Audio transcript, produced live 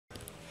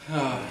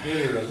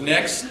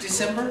Next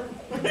December?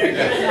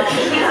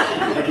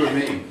 That was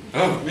me.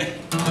 Oh, man.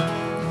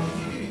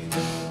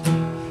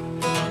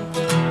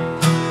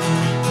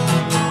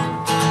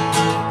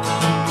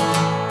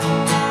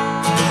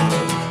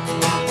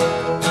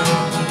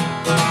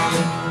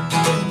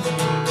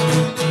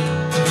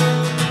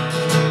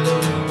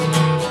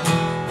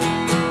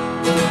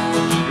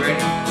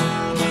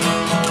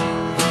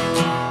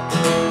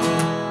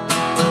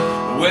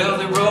 Well,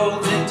 they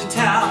rolled into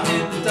town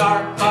in the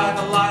dark by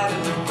the light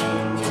of the moon.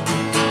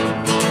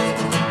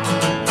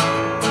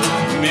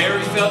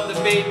 Mary felt the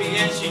baby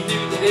and she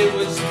knew that it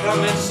was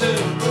coming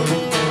soon.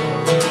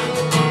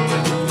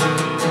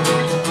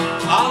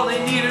 All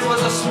they needed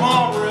was a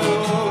small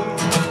room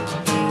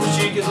where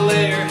she could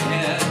lay her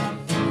head.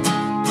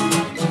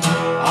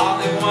 All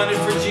they wanted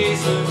for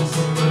Jesus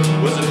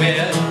was a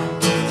bed.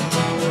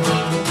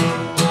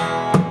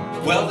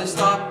 Well, they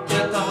stopped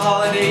at the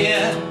Holiday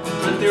Inn,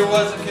 but there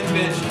was a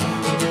convention.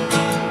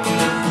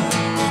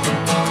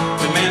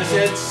 The man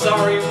said,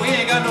 sorry, we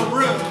ain't got no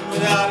room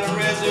without a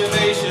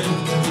reservation.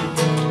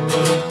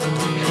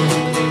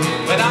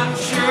 But I'm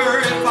sure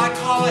if I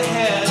call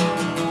ahead,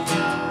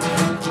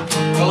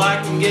 well,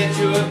 I can get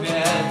you a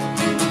bed.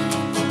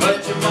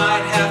 But you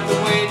might have to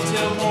wait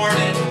till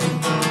morning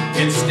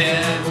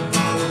instead.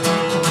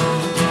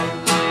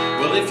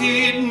 Well, if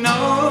he'd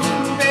known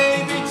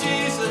baby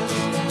Jesus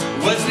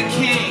was the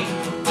king,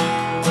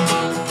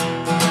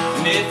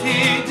 and if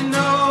he'd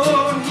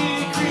known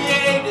he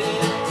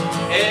created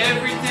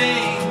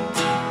everything,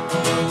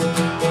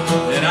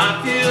 then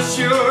I feel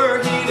sure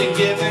he'd have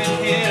given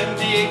him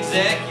the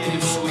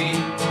executive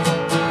suite.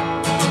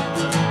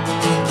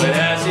 But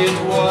as it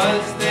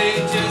was, they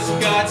just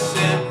got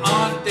sent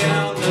on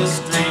down the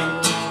street.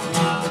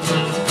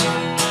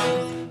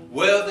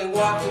 Well, they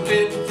walked a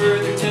bit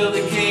further till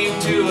they came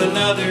to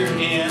another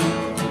inn.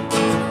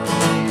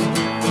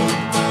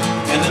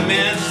 And the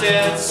man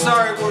said,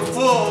 sorry, we're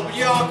full, but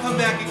y'all come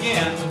back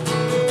again.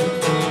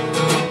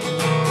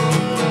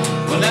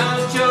 Well, now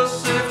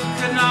Joseph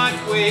could not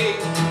wait,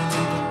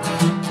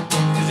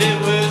 'cause it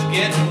was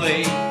getting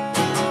late.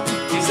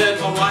 He said,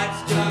 my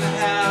wife's gonna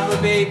have a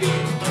baby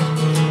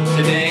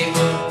today.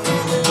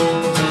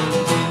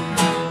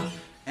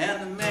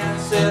 And the man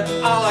said,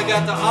 all I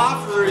got to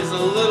offer is a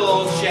little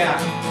old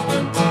shack.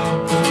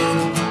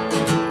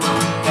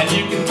 And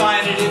you can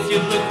find it if you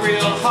look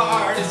real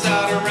hard, it's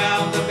out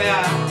around the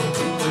back.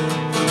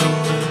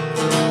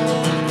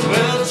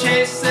 We'll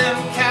chase them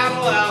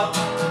cattle out,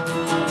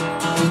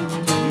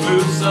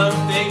 move some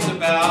things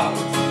about.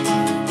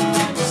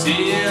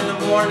 See you in the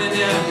morning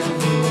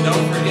and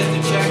don't forget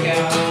to check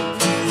out.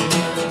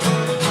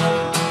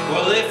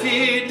 Well, if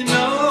he'd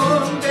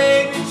known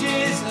baby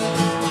Jesus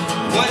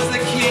was the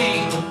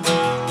king,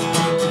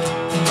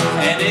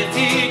 and if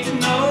he'd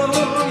known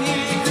he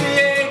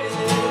created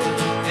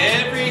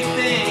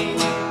everything,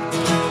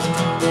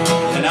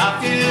 then I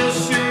feel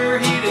sure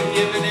he'd have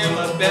given him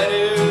a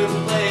better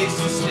place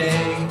to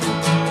stay.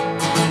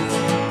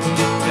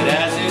 But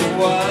as it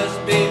was,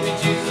 baby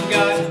Jesus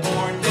got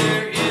born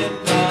there in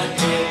the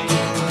hay.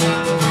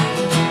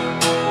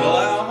 Well,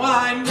 now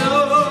I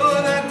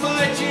know that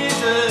my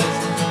Jesus,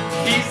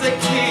 he's the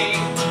king.